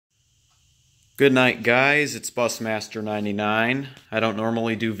Good night, guys. It's Busmaster99. I don't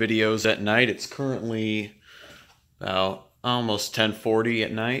normally do videos at night. It's currently about almost 10:40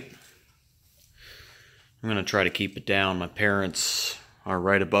 at night. I'm going to try to keep it down. My parents are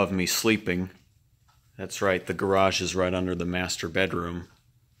right above me sleeping. That's right, the garage is right under the master bedroom.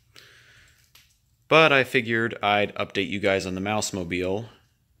 But I figured I'd update you guys on the mau5mobile.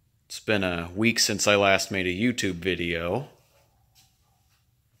 It's been a week since I last made a YouTube video.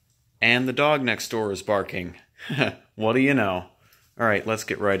 And the dog next door is barking. What do you know? Alright, let's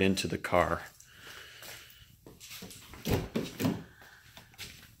get right into the car.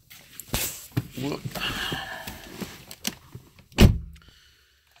 Whoop.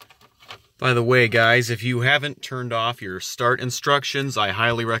 By the way, guys, if you haven't turned off your start instructions, I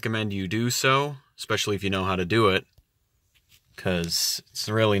highly recommend you do so, especially if you know how to do it, because it's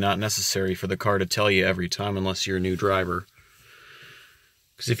really not necessary for the car to tell you every time unless you're a new driver.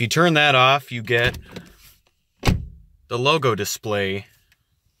 Because if you turn that off, you get the logo display,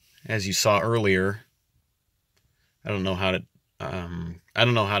 as you saw earlier. I don't know how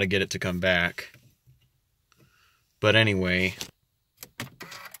to get it to come back. But anyway, I'm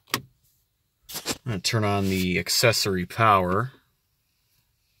going to turn on the accessory power.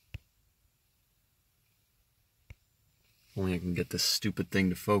 Only I can get this stupid thing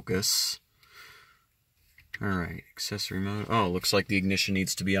to focus. Alright, accessory mode. Oh, looks like the ignition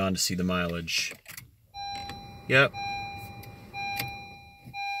needs to be on to see the mileage. Yep.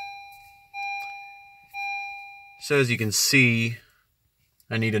 So as you can see,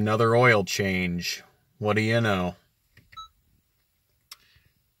 I need another oil change. What do you know?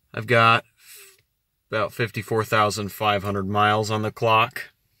 I've got about 54,500 miles on the clock.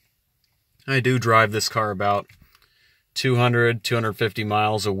 I do drive this car about 250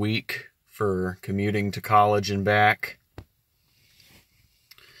 miles a week for commuting to college and back.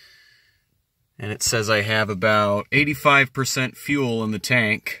 And it says I have about 85% fuel in the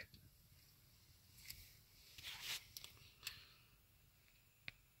tank.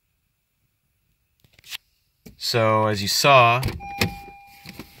 So, as you saw,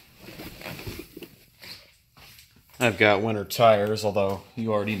 I've got winter tires, although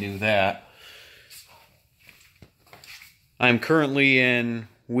you already knew that. I'm currently in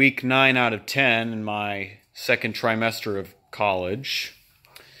week 9 out of 10 in my second trimester of college.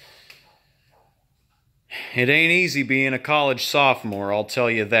 It ain't easy being a college sophomore, I'll tell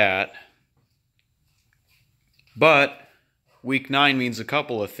you that. But week 9 means a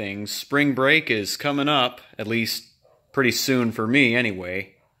couple of things. Spring break is coming up, at least pretty soon for me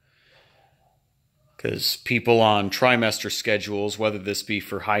anyway. Because people on trimester schedules, whether this be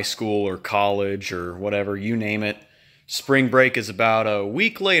for high school or college or whatever, you name it, spring break is about a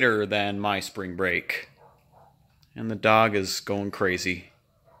week later than my spring break. And the dog is going crazy.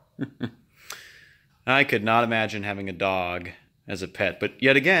 I could not imagine having a dog as a pet, but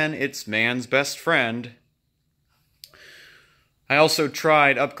yet again, it's man's best friend. I also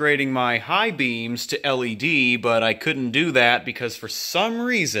tried upgrading my high beams to LED, but I couldn't do that because for some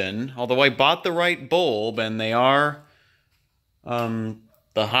reason, although I bought the right bulb, and they are the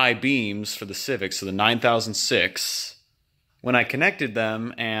high beams for the Civic, so the 9006, when I connected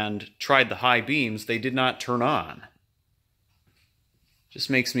them and tried the high beams, they did not turn on. Just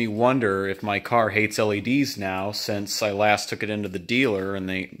makes me wonder if my car hates LEDs now, since I last took it into the dealer, and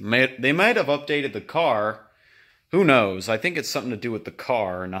they might have updated the car. Who knows? I think it's something to do with the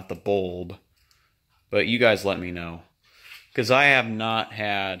car, not the bulb. But you guys let me know. Because I have not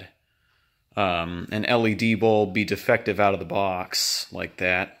had an LED bulb be defective out of the box like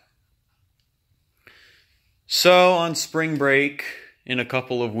that. So, on spring break, in a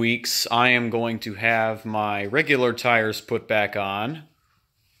couple of weeks, I am going to have my regular tires put back on.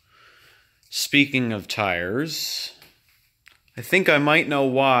 Speaking of tires, I think I might know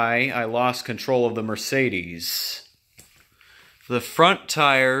why I lost control of the Mercedes. The front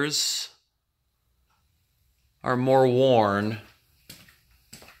tires are more worn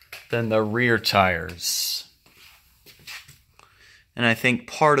than the rear tires. And I think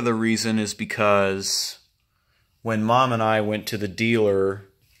part of the reason is because when Mom and I went to the dealer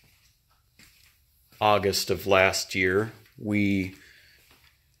August of last year, we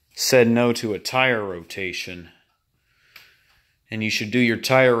said no to a tire rotation. And you should do your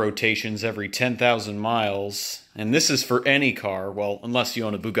tire rotations every 10,000 miles. And this is for any car. Well, unless you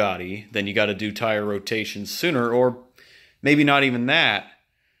own a Bugatti, then you got to do tire rotations sooner, or maybe not even that.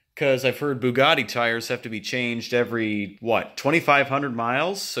 Because I've heard Bugatti tires have to be changed every, 2,500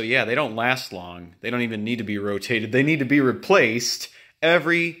 miles? So yeah, they don't last long. They don't even need to be rotated. They need to be replaced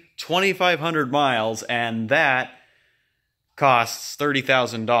every 2,500 miles, and that costs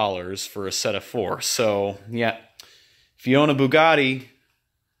 $30,000 for a set of 4. So, yeah, if you own a Bugatti,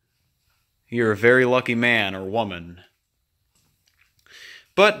 you're a very lucky man or woman.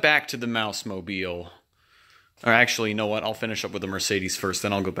 But back to the mau5mobile. Or actually, you know what? I'll finish up with the Mercedes first,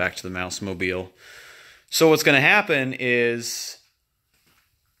 then I'll go back to the mau5mobile. So what's going to happen is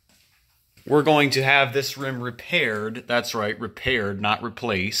we're going to have this rim repaired. That's right, repaired, not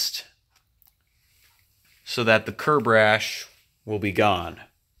replaced. So that the curb rash will be gone.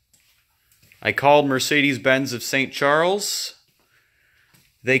 I called Mercedes-Benz of St. Charles.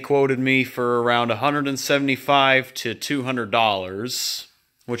 They quoted me for around $175 to $200,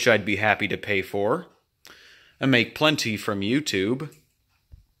 which I'd be happy to pay for. I make plenty from YouTube.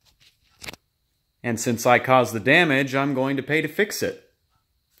 And since I caused the damage, I'm going to pay to fix it.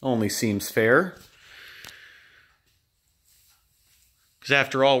 Only seems fair. Because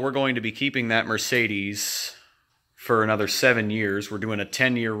after all, we're going to be keeping that Mercedes for another 7 years. We're doing a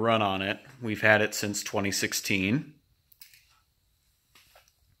 10-year run on it. We've had it since 2016.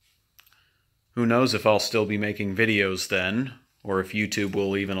 Who knows if I'll still be making videos then, or if YouTube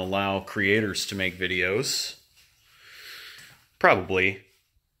will even allow creators to make videos. Probably.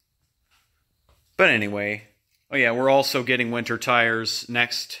 But anyway, oh yeah, we're also getting winter tires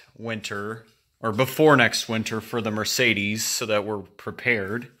next winter, or before next winter for the Mercedes, so that we're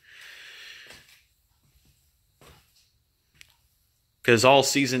prepared. Because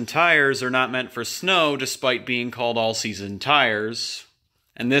all-season tires are not meant for snow, despite being called all-season tires.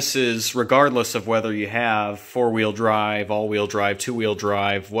 And this is regardless of whether you have four-wheel drive, all-wheel drive, two-wheel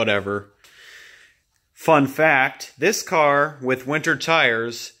drive, whatever. Fun fact, this car with winter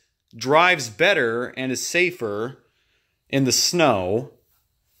tires drives better and is safer in the snow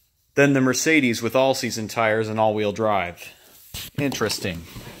than the Mercedes with all-season tires and all-wheel drive. Interesting.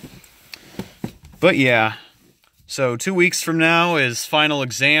 But yeah, so 2 weeks from now is final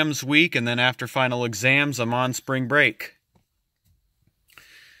exams week, and then after final exams, I'm on spring break.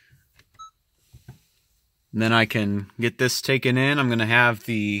 And then I can get this taken in. I'm going to have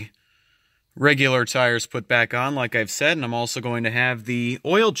the regular tires put back on, like I've said, and I'm also going to have the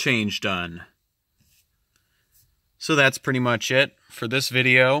oil change done. So that's pretty much it for this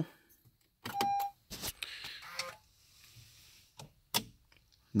video.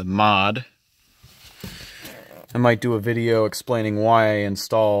 The mod. I might do a video explaining why I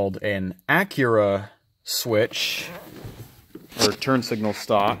installed an Acura switch, or turn signal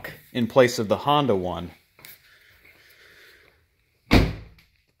stock, in place of the Honda one.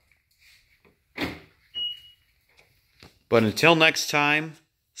 But until next time,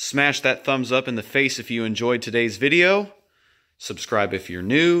 smash that thumbs up in the face if you enjoyed today's video. Subscribe if you're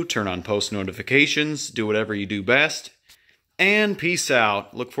new, turn on post notifications, do whatever you do best. And peace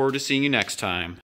out. Look forward to seeing you next time.